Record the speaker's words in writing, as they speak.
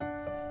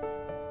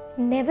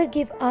Never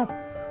give up,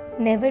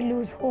 never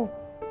lose hope.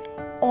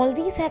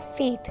 Always have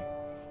faith,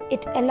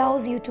 it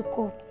allows you to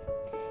cope.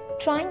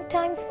 Trying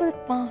times will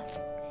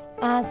pass,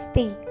 as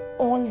they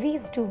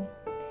always do.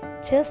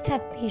 Just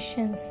have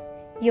patience,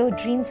 your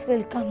dreams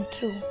will come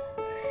true.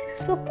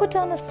 So put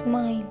on a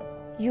smile,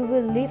 you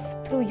will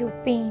live through your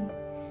pain.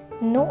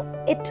 Know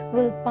it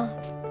will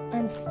pass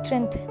and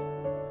strengthen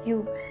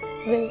you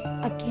will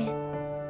again.